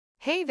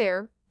Hey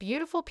there,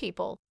 beautiful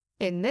people.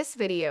 In this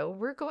video,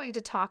 we're going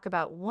to talk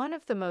about one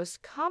of the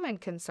most common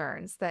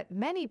concerns that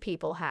many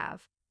people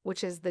have,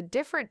 which is the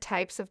different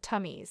types of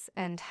tummies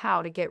and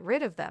how to get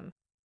rid of them.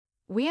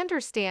 We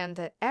understand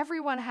that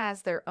everyone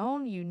has their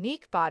own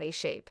unique body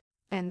shape,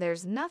 and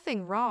there's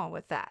nothing wrong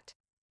with that.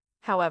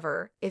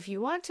 However, if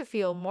you want to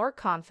feel more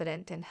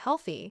confident and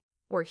healthy,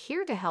 we're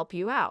here to help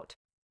you out.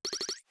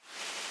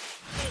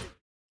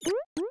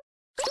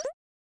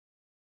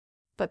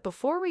 But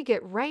before we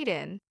get right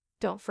in,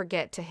 don't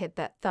forget to hit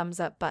that thumbs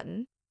up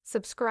button,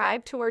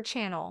 subscribe to our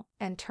channel,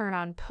 and turn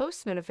on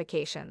post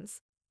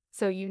notifications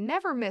so you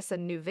never miss a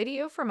new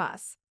video from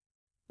us.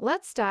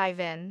 Let's dive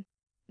in.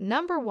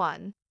 Number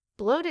 1.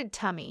 Bloated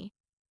tummy.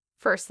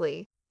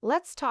 Firstly,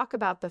 let's talk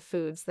about the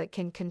foods that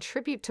can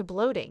contribute to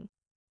bloating.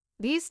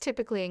 These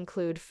typically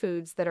include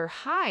foods that are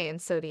high in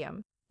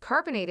sodium,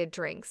 carbonated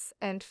drinks,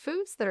 and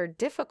foods that are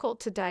difficult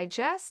to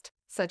digest,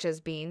 such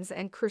as beans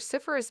and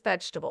cruciferous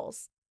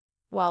vegetables.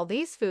 While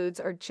these foods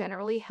are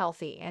generally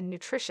healthy and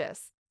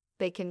nutritious,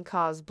 they can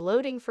cause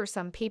bloating for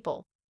some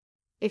people.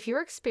 If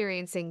you're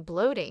experiencing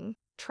bloating,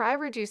 try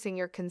reducing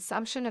your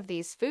consumption of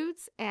these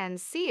foods and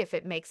see if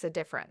it makes a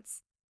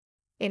difference.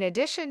 In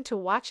addition to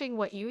watching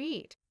what you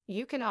eat,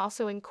 you can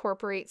also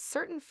incorporate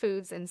certain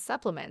foods and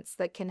supplements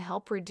that can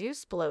help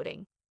reduce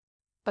bloating.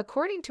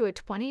 According to a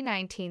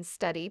 2019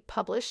 study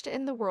published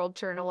in the World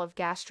Journal of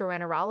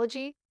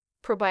Gastroenterology,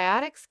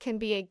 probiotics can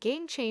be a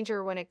game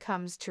changer when it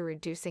comes to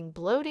reducing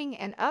bloating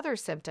and other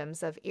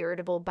symptoms of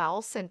irritable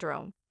bowel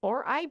syndrome,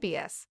 or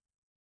IBS.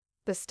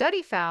 The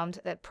study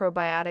found that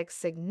probiotics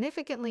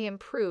significantly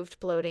improved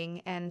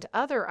bloating and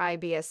other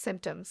IBS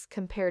symptoms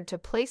compared to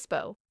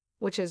placebo,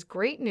 which is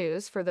great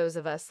news for those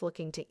of us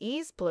looking to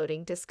ease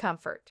bloating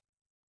discomfort.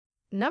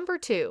 Number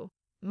 2.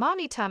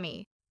 Mommy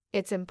tummy.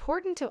 It's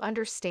important to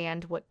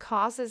understand what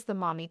causes the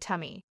mommy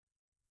tummy.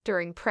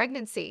 During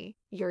pregnancy,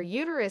 your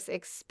uterus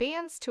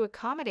expands to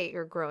accommodate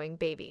your growing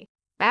baby.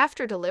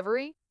 After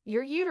delivery,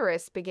 your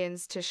uterus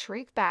begins to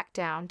shrink back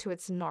down to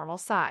its normal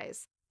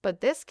size, but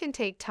this can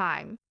take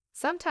time,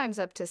 sometimes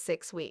up to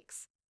 6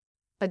 weeks.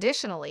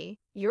 Additionally,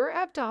 your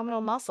abdominal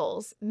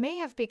muscles may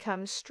have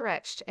become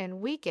stretched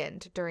and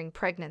weakened during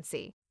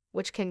pregnancy,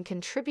 which can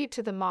contribute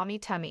to the mommy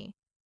tummy.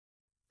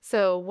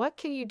 So, what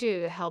can you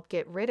do to help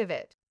get rid of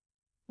it?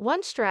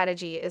 One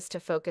strategy is to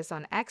focus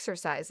on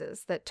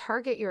exercises that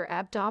target your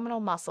abdominal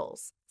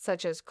muscles,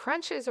 such as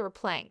crunches or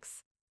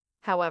planks.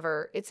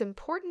 However, it's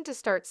important to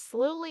start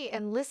slowly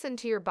and listen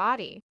to your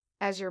body,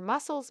 as your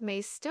muscles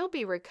may still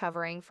be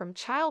recovering from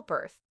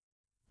childbirth.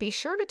 Be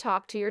sure to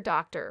talk to your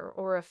doctor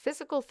or a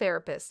physical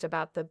therapist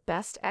about the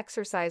best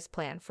exercise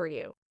plan for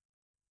you.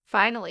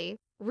 Finally,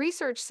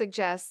 research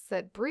suggests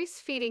that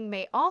breastfeeding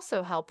may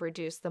also help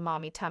reduce the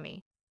mommy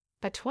tummy.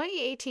 A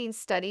 2018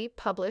 study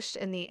published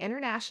in the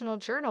International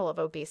Journal of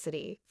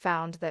Obesity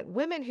found that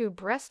women who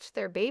breastfed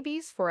their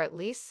babies for at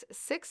least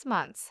 6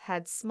 months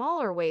had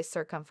smaller waist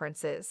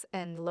circumferences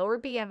and lower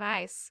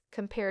BMIs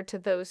compared to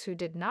those who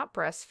did not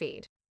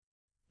breastfeed.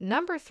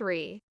 Number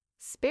 3.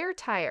 Spare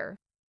tire.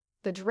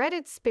 The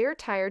dreaded spare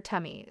tire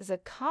tummy is a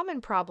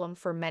common problem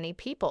for many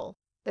people,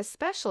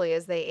 especially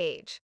as they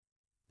age.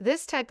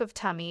 This type of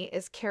tummy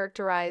is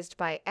characterized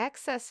by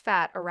excess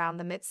fat around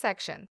the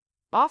midsection,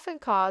 often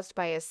caused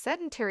by a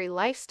sedentary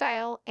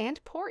lifestyle and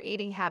poor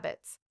eating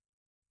habits.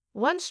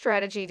 One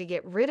strategy to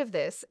get rid of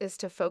this is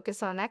to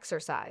focus on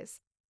exercise.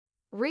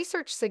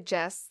 Research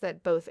suggests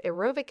that both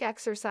aerobic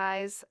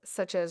exercise,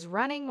 such as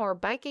running or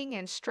biking,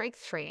 and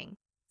strength training,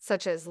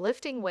 such as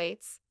lifting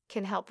weights,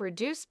 can help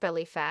reduce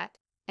belly fat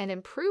and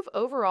improve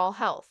overall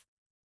health.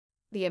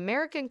 The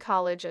American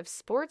College of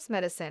Sports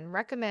Medicine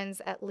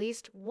recommends at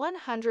least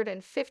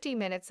 150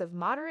 minutes of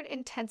moderate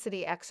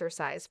intensity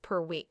exercise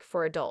per week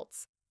for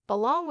adults,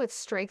 along with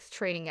strength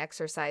training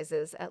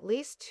exercises at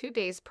least 2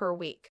 days per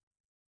week.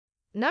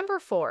 Number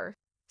 4.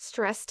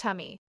 Stress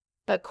tummy.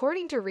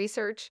 According to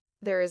research,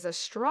 there is a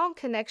strong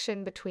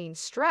connection between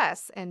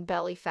stress and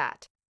belly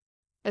fat.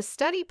 A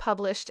study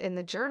published in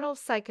the journal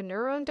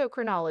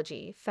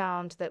Psychoneuroendocrinology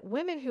found that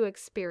women who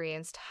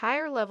experienced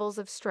higher levels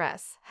of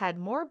stress had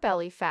more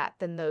belly fat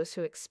than those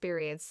who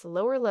experienced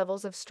lower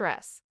levels of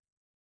stress.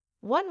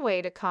 One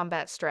way to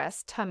combat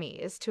stress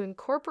tummy is to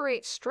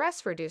incorporate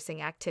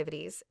stress-reducing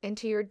activities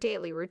into your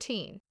daily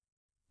routine.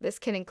 This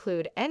can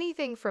include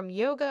anything from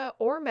yoga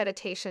or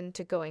meditation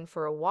to going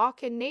for a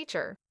walk in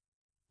nature.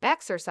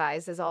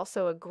 Exercise is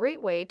also a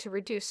great way to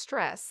reduce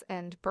stress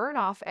and burn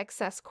off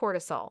excess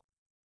cortisol.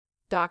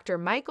 Dr.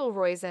 Michael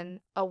Roizen,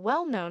 a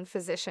well-known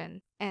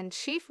physician and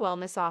chief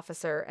wellness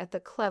officer at the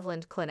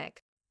Cleveland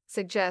Clinic,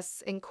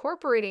 suggests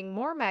incorporating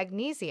more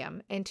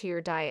magnesium into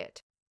your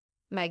diet.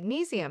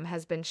 Magnesium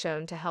has been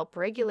shown to help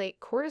regulate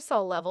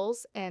cortisol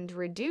levels and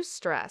reduce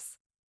stress.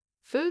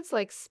 Foods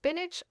like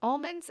spinach,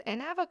 almonds, and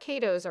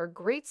avocados are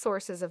great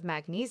sources of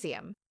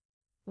magnesium.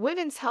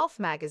 Women's Health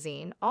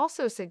magazine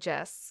also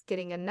suggests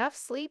getting enough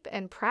sleep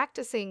and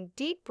practicing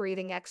deep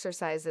breathing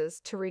exercises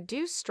to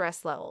reduce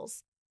stress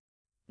levels.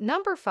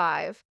 Number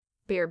 5.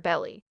 Beer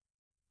belly.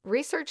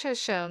 Research has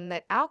shown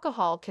that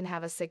alcohol can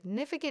have a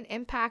significant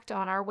impact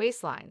on our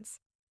waistlines.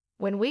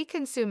 When we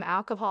consume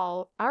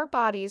alcohol, our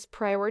bodies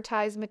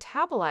prioritize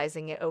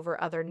metabolizing it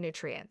over other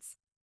nutrients.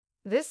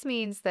 This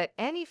means that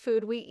any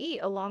food we eat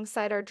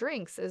alongside our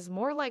drinks is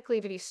more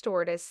likely to be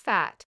stored as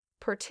fat,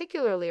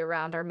 particularly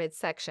around our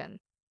midsection.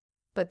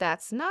 But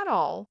that's not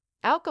all.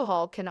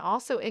 Alcohol can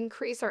also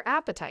increase our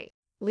appetite,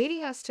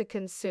 leading us to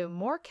consume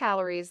more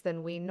calories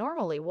than we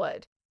normally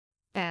would.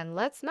 And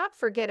let's not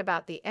forget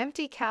about the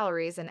empty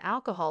calories in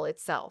alcohol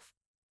itself.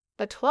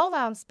 A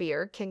 12-ounce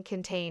beer can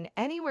contain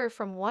anywhere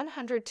from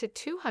 100 to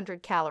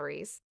 200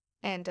 calories,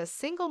 and a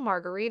single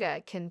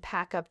margarita can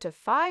pack up to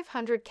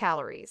 500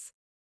 calories.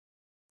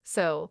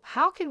 So,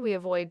 how can we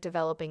avoid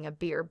developing a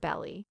beer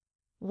belly?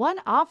 One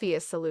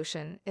obvious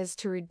solution is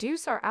to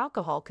reduce our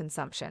alcohol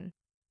consumption.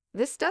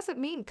 This doesn't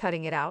mean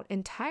cutting it out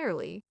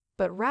entirely,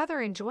 but rather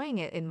enjoying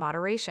it in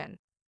moderation.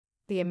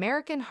 The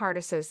American Heart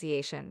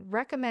Association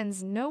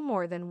recommends no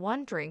more than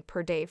 1 drink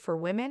per day for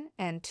women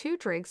and 2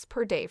 drinks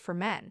per day for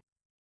men.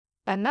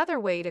 Another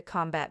way to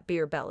combat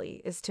beer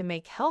belly is to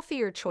make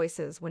healthier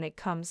choices when it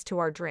comes to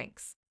our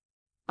drinks.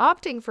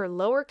 Opting for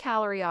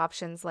lower-calorie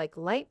options like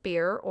light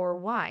beer or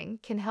wine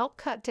can help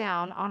cut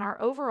down on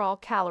our overall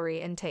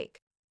calorie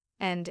intake.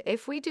 And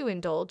if we do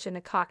indulge in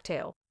a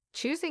cocktail,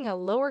 choosing a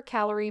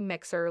lower-calorie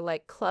mixer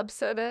like club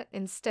soda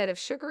instead of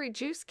sugary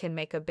juice can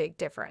make a big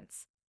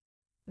difference.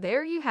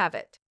 There you have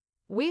it.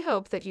 We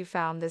hope that you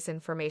found this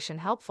information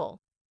helpful.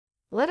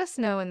 Let us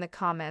know in the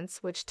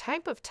comments which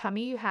type of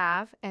tummy you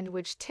have and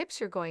which tips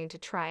you're going to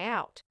try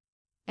out.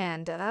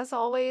 And as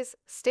always,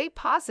 stay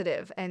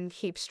positive and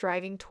keep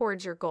striving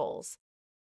towards your goals.